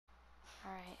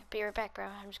be right back, bro.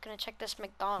 I'm just gonna check this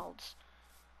McDonald's.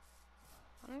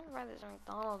 I wonder why there's a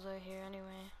McDonald's over here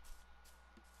anyway.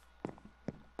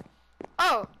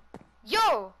 Oh!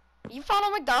 Yo! You follow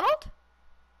McDonald?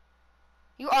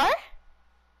 You are?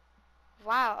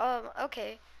 Wow,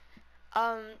 okay.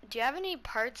 Do you have any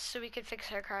parts so we could fix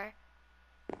her car?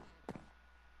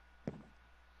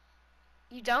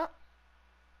 You don't?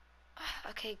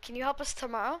 Okay, can you help us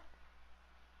tomorrow?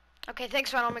 Okay,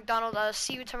 thanks, Ronald McDonald. I'll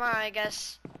see you tomorrow, I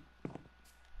guess.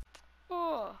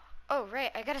 Oh,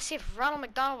 right. I gotta see if Ronald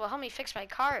McDonald will help me fix my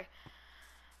car.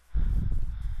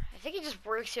 I think he just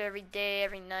works here every day,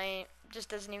 every night. Just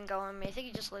doesn't even go on me. I think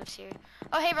he just lives here.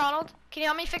 Oh, hey, Ronald. Can you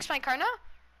help me fix my car now?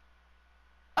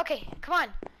 Okay, come on.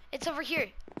 It's over here.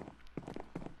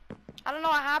 I don't know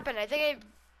what happened. I think I,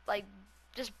 like,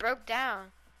 just broke down.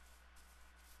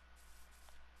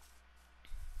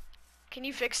 Can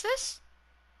you fix this?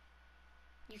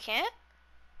 You can't?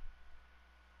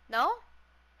 No?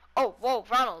 Oh, whoa,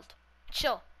 Ronald.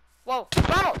 Chill. Whoa,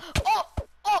 Ronald! Oh!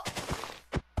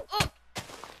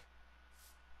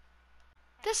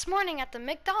 This morning at the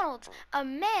McDonald's, a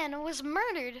man was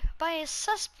murdered by a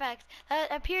suspect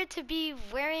that appeared to be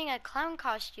wearing a clown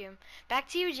costume. Back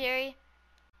to you, Jerry.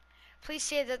 Please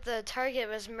say that the target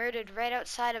was murdered right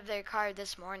outside of their car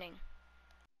this morning.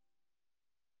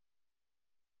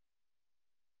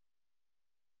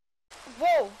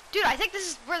 Whoa, dude, I think this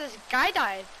is where this guy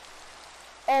died.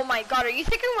 Oh my god, are you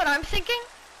thinking what I'm thinking?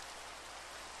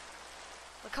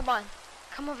 Well, come on,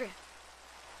 come over here.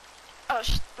 Oh,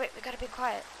 wait, we gotta be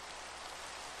quiet.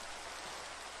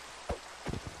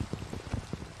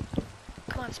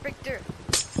 Come on, let's break through.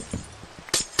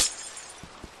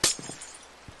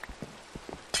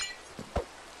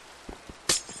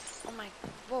 Oh my,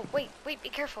 whoa, wait, be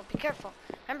careful, be careful.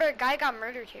 Remember, a guy got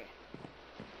murdered here.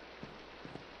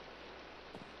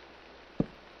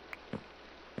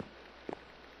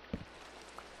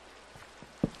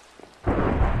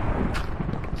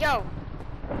 Yo!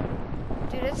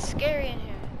 Dude, it's scary in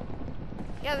here.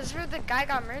 Yeah, this is where the guy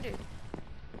got murdered.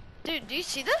 Dude, do you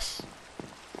see this?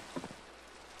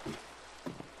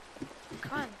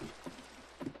 Come on.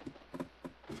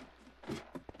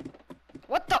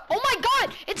 What the? Oh my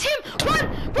god! It's him! Run!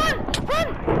 Run! Run!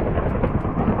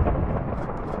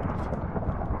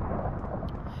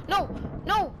 No!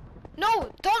 No! No!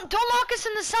 Don't lock us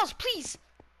in the cells, please!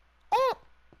 Oh!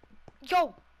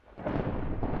 Yo!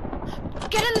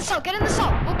 Get in the cell! Get in the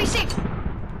cell! We'll be safe!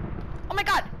 Oh my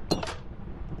god!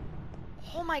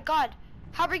 Oh my god!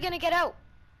 How are we gonna get out?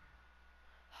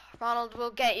 Ronald,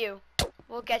 we'll get you.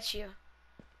 We'll get you.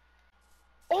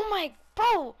 Oh my...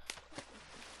 Bro!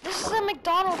 This is a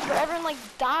McDonald's where everyone,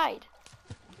 like, died.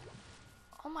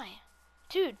 Oh my...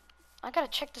 Dude, I gotta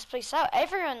check this place out.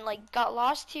 Everyone, like, got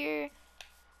lost here.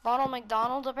 Ronald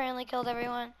McDonald apparently killed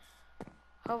everyone.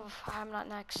 Oh, I'm not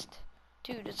next.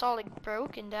 Dude, it's all, like,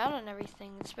 broken down and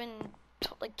everything. It's been,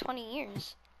 like, 20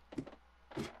 years.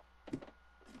 What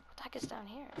the heck is down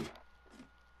here?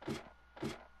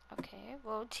 Okay,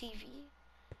 whoa, TV.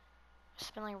 It's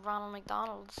been, like, Ronald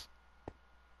McDonald's.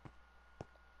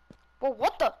 Whoa,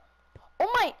 what the?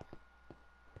 Oh my!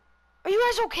 Are you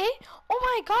guys okay? Oh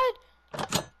my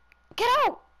god! Get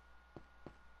out!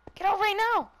 Get out right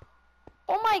now!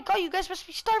 Oh my god, you guys must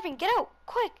be starving. Get out,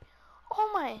 quick! Oh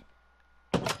my...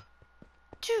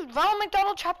 Dude, Ronald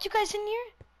McDonald trapped you guys in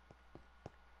here?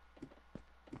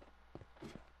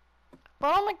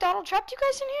 Ronald McDonald trapped you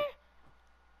guys in here?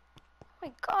 Oh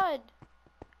my god.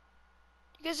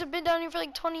 You guys have been down here for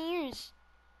like 20 years.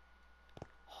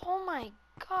 Oh my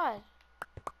god.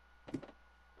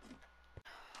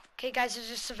 Okay guys, there's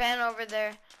a savannah over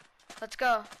there. Let's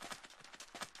go.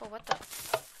 Oh, what the?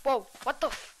 Whoa, what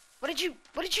the? What did you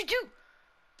do?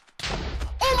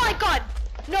 Oh my god!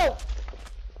 No!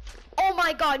 Oh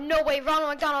my god, no way, Ronald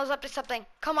McDonald's up to something.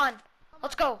 Come on,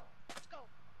 let's go.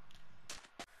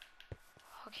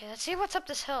 Okay, let's see what's up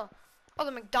this hill. Oh,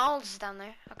 the McDonald's is down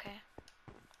there. Okay.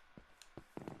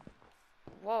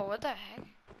 Whoa, what the heck?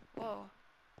 Whoa.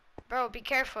 Bro, be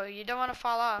careful, you don't want to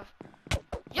fall off.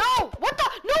 Yo, what the?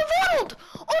 No, Ronald!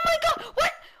 Oh my god,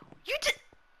 what? You did...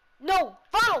 No,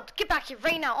 Ronald, get back here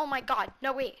right now. Oh my god,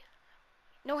 no way.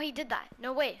 No, he did that.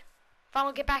 No way.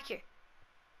 Ronald, get back here.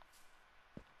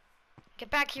 Get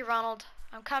back here, Ronald.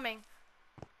 I'm coming.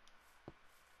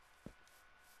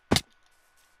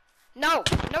 No,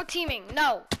 no teaming.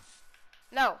 No.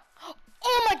 No.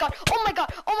 Oh my god. Oh my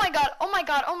god. Oh my god. Oh my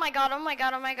god. Oh my god. Oh my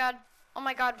god. Oh my god. Oh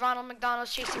my god. Ronald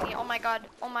McDonald's chasing me. Oh my god.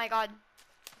 Oh my god.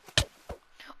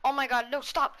 Oh my god. No,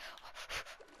 stop.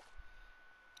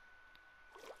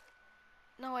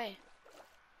 No way.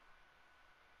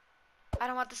 I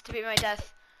don't want this to be my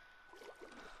death.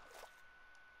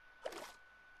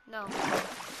 No.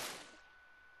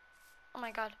 Oh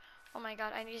my god. Oh my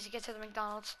god. I need to get to the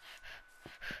McDonald's.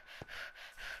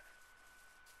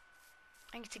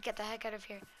 I need to get the heck out of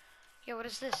here. Yo, what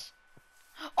is this?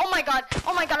 Oh my god.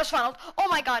 Oh my god, it's Ronald. Oh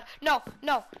my god. No,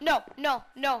 no, no, no,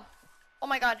 no. Oh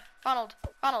my god. Ronald.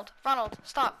 Ronald. Ronald.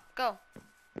 Stop. Go.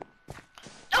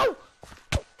 No!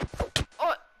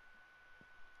 Oh.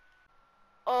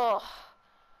 Oh.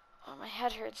 Oh, my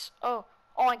head hurts. Oh.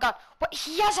 Oh my god. What?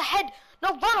 He has a head.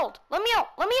 No, Ronald. Let me out.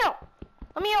 Let me out.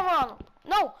 Let me out, Ronald.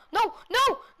 No. No.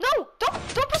 No. No.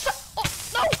 Don't press that. Oh,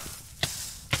 no.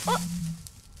 Oh.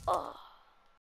 Oh.